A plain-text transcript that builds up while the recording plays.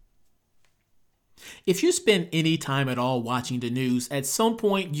If you spend any time at all watching the news, at some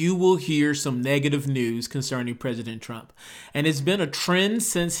point you will hear some negative news concerning President Trump. And it's been a trend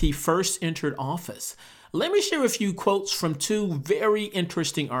since he first entered office. Let me share a few quotes from two very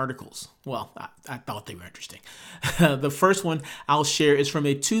interesting articles. Well, I thought they were interesting. The first one I'll share is from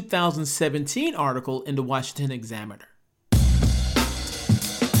a 2017 article in the Washington Examiner.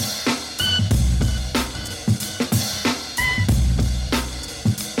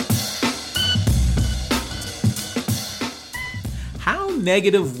 How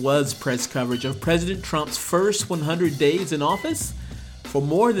negative was press coverage of President Trump's first 100 days in office? For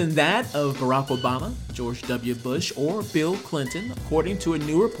more than that of Barack Obama, George W. Bush, or Bill Clinton, according to a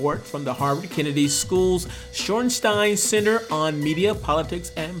new report from the Harvard Kennedy School's Shorenstein Center on Media,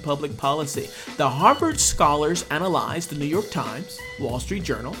 Politics, and Public Policy. The Harvard scholars analyzed the New York Times, Wall Street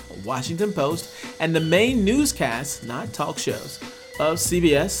Journal, Washington Post, and the main newscasts, not talk shows, of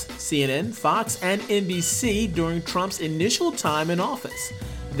CBS, CNN, Fox, and NBC during Trump's initial time in office.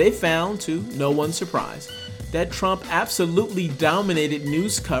 They found, to no one's surprise, that Trump absolutely dominated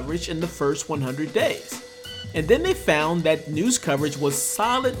news coverage in the first 100 days. And then they found that news coverage was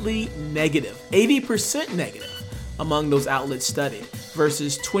solidly negative, 80% negative among those outlets studied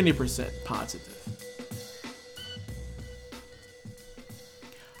versus 20% positive.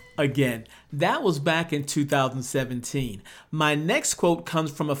 Again, that was back in 2017. My next quote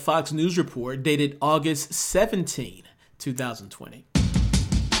comes from a Fox News report dated August 17, 2020.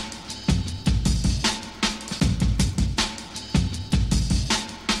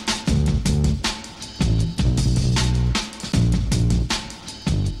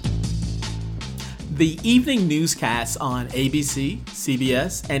 The evening newscasts on ABC,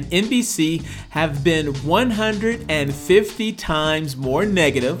 CBS, and NBC have been 150 times more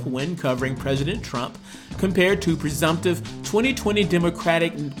negative when covering President Trump compared to presumptive 2020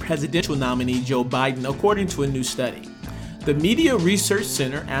 Democratic presidential nominee Joe Biden, according to a new study. The Media Research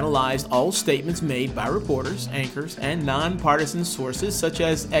Center analyzed all statements made by reporters, anchors, and nonpartisan sources such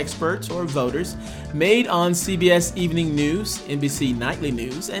as experts or voters made on CBS Evening News, NBC Nightly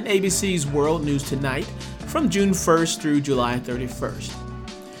News, and ABC's World News Tonight from June 1st through July 31st.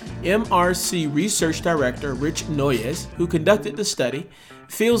 MRC Research Director Rich Noyes, who conducted the study,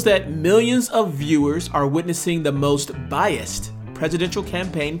 feels that millions of viewers are witnessing the most biased presidential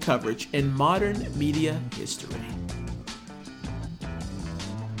campaign coverage in modern media history.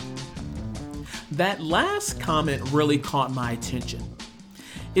 That last comment really caught my attention.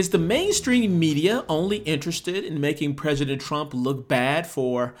 Is the mainstream media only interested in making President Trump look bad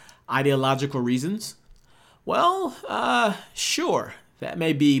for ideological reasons? Well, sure, that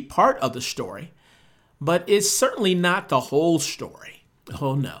may be part of the story, but it's certainly not the whole story.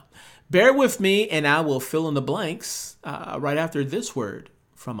 Oh no. Bear with me and I will fill in the blanks right after this word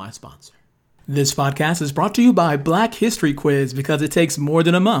from my sponsor. This podcast is brought to you by Black History Quiz because it takes more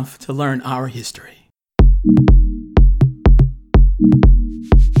than a month to learn our history.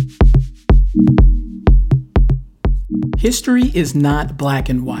 History is not black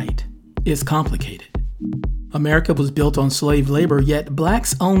and white. It's complicated. America was built on slave labor, yet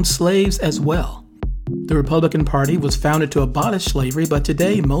blacks owned slaves as well. The Republican Party was founded to abolish slavery, but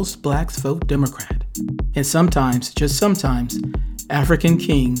today most blacks vote Democrat. And sometimes, just sometimes, African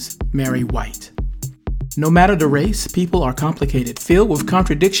kings marry white. No matter the race, people are complicated, filled with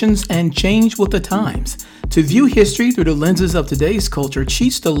contradictions, and change with the times. To view history through the lenses of today's culture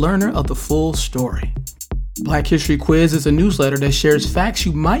cheats the learner of the full story. Black History Quiz is a newsletter that shares facts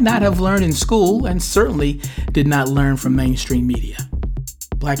you might not have learned in school and certainly did not learn from mainstream media.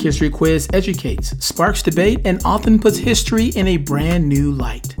 Black History Quiz educates, sparks debate, and often puts history in a brand new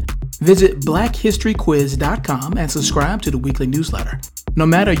light. Visit blackhistoryquiz.com and subscribe to the weekly newsletter. No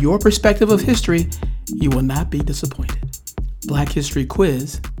matter your perspective of history, you will not be disappointed.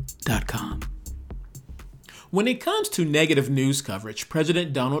 blackhistoryquiz.com. When it comes to negative news coverage,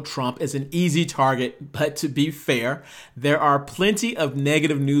 President Donald Trump is an easy target, but to be fair, there are plenty of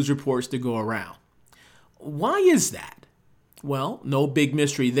negative news reports to go around. Why is that? Well, no big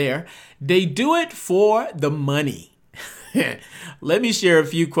mystery there. They do it for the money. Let me share a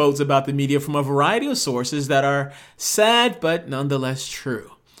few quotes about the media from a variety of sources that are sad but nonetheless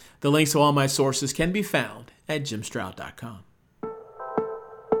true. The links to all my sources can be found at jimstroud.com.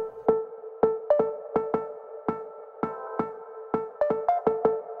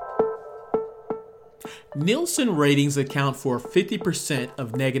 Nielsen ratings account for 50%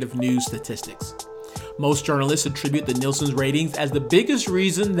 of negative news statistics. Most journalists attribute the Nielsen's ratings as the biggest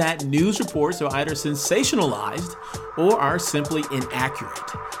reason that news reports are either sensationalized or are simply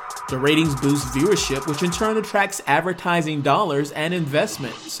inaccurate. The ratings boost viewership, which in turn attracts advertising dollars and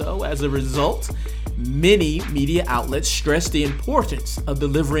investment. So as a result, many media outlets stress the importance of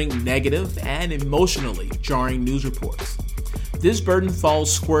delivering negative and emotionally jarring news reports. This burden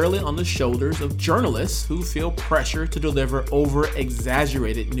falls squarely on the shoulders of journalists who feel pressure to deliver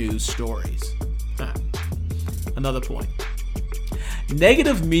over-exaggerated news stories. Another point.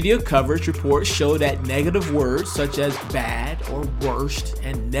 Negative media coverage reports show that negative words such as bad or worst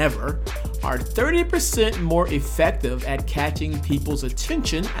and never are 30% more effective at catching people's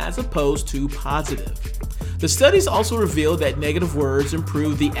attention as opposed to positive. The studies also reveal that negative words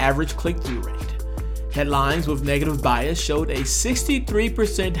improve the average click-through rate. Headlines with negative bias showed a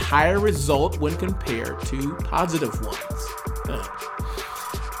 63% higher result when compared to positive ones.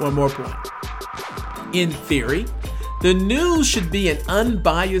 One more point. In theory, the news should be an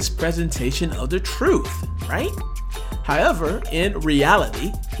unbiased presentation of the truth, right? However, in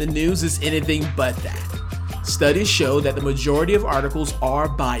reality, the news is anything but that. Studies show that the majority of articles are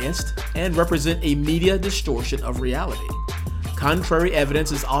biased and represent a media distortion of reality. Contrary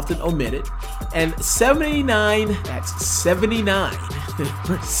evidence is often omitted, and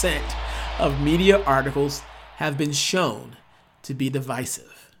 79% of media articles have been shown to be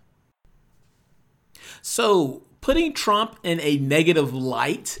divisive. So, putting Trump in a negative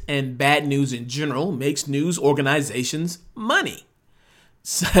light and bad news in general makes news organizations money.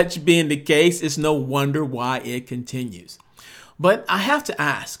 Such being the case, it's no wonder why it continues. But I have to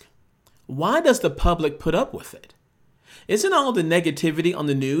ask, why does the public put up with it? Isn't all the negativity on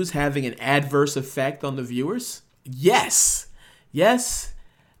the news having an adverse effect on the viewers? Yes. Yes.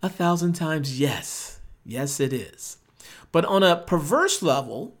 1,000 times yes. Yes, it is. But on a perverse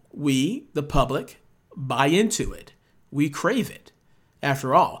level, we, the public, buy into it. We crave it.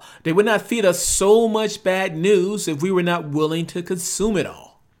 After all, they would not feed us so much bad news if we were not willing to consume it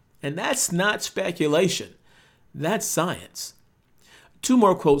all. And that's not speculation. That's science. 2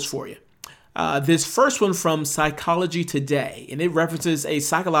 more quotes for you. This first one from Psychology Today, and it references a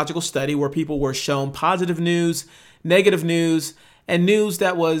psychological study where people were shown positive news, negative news, and news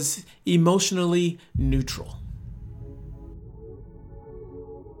that was emotionally neutral.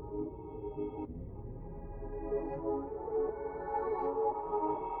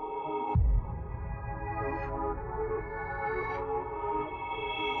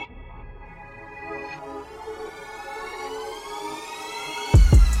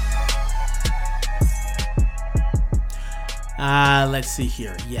 Let's see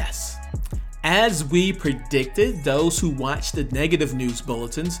here. Yes. As we predicted, those who watched the negative news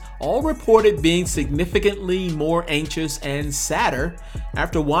bulletins all reported being significantly more anxious and sadder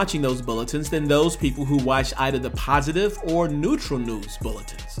after watching those bulletins than those people who watched either the positive or neutral news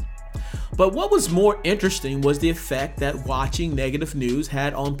bulletins. But what was more interesting was the effect that watching negative news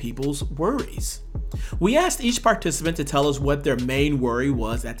had on people's worries. We asked each participant to tell us what their main worry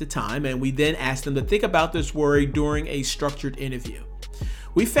was at the time, and we then asked them to think about this worry during a structured interview.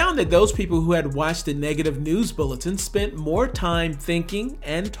 We found that those people who had watched the negative news bulletin spent more time thinking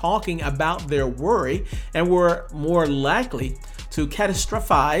and talking about their worry and were more likely to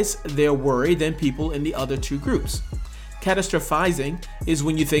catastrophize their worry than people in the other 2 groups. Catastrophizing is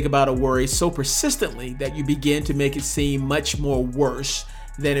when you think about a worry so persistently that you begin to make it seem much more worse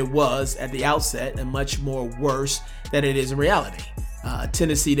than it was at the outset and much more worse than it is in reality.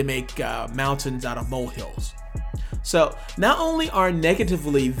 Tendency to make mountains out of molehills. So not only are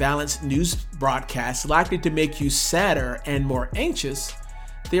negatively balanced news broadcasts likely to make you sadder and more anxious,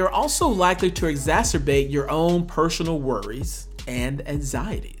 they are also likely to exacerbate your own personal worries and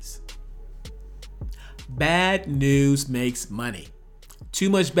anxieties. Bad news makes money. Too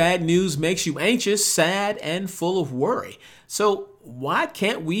much bad news makes you anxious, sad, and full of worry. So why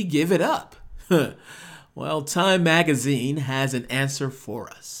can't we give it up? Well, Time Magazine has an answer for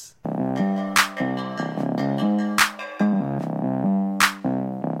us.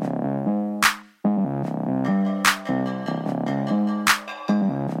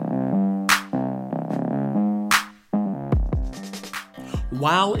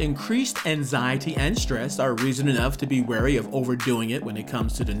 While increased anxiety and stress are reason enough to be wary of overdoing it when it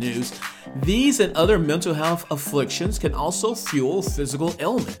comes to the news, these and other mental health afflictions can also fuel physical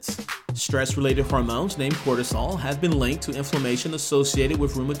ailments. Stress-related hormones named cortisol have been linked to inflammation associated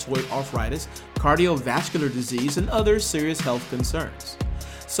with rheumatoid arthritis, cardiovascular disease, and other serious health concerns.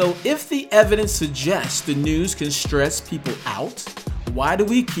 So if the evidence suggests the news can stress people out, why do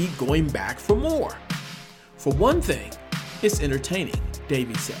we keep going back for more? For one thing, it's entertaining,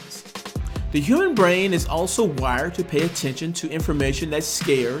 Davey says. The human brain is also wired to pay attention to information that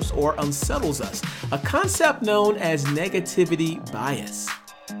scares or unsettles us, a concept known as negativity bias.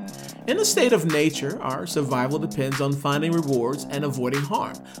 In a state of nature, our survival depends on finding rewards and avoiding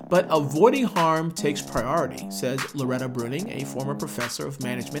harm. But avoiding harm takes priority, says Loretta Breuning, a former professor of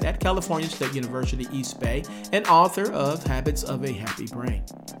management at California State University, East Bay, and author of Habits of a Happy Brain.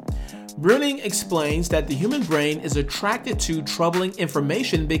 Breuning explains that the human brain is attracted to troubling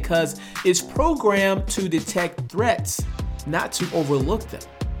information because it's programmed to detect threats, not to overlook them.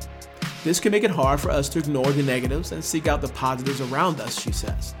 This can make it hard for us to ignore the negatives and seek out the positives around us, she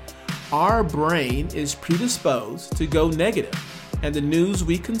says. Our brain is predisposed to go negative, and the news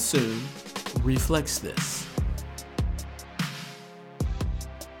we consume reflects this.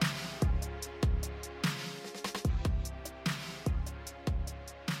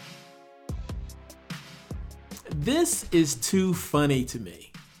 This is too funny to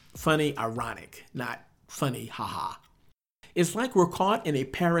me. Funny, ironic, not funny, haha. It's like we're caught in a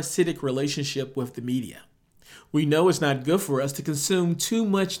parasitic relationship with the media. We know it's not good for us to consume too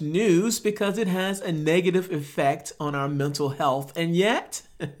much news because it has a negative effect on our mental health, and yet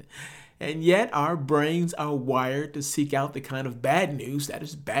our brains are wired to seek out the kind of bad news that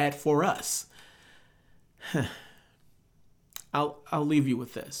is bad for us. I'll leave you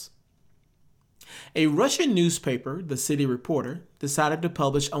with this. A Russian newspaper, the City Reporter, decided to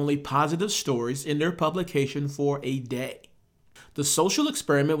publish only positive stories in their publication for a day. The social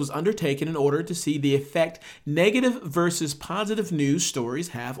experiment was undertaken in order to see the effect negative versus positive news stories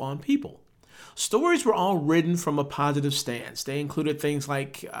have on people. Stories were all written from a positive stance. They included things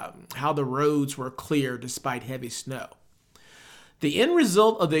like how the roads were clear despite heavy snow. The end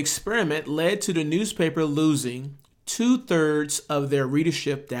result of the experiment led to the newspaper losing 2/3 of their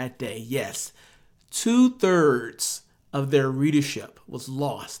readership that day. Yes, 2/3 of their readership was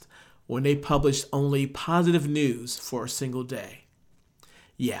lost when they published only positive news for a single day.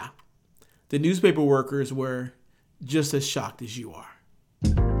 Yeah, the newspaper workers were just as shocked as you are.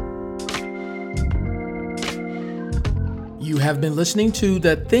 You have been listening to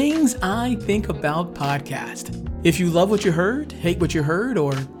the Things I Think About podcast. If you love what you heard, hate what you heard,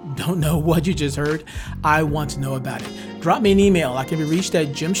 or don't know what you just heard, I want to know about it. Drop me an email. I can be reached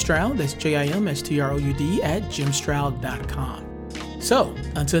at Jim Stroud, that's JIMSTROUD, @jimstroud.com. So,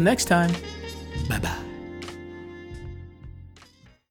 until next time, bye-bye.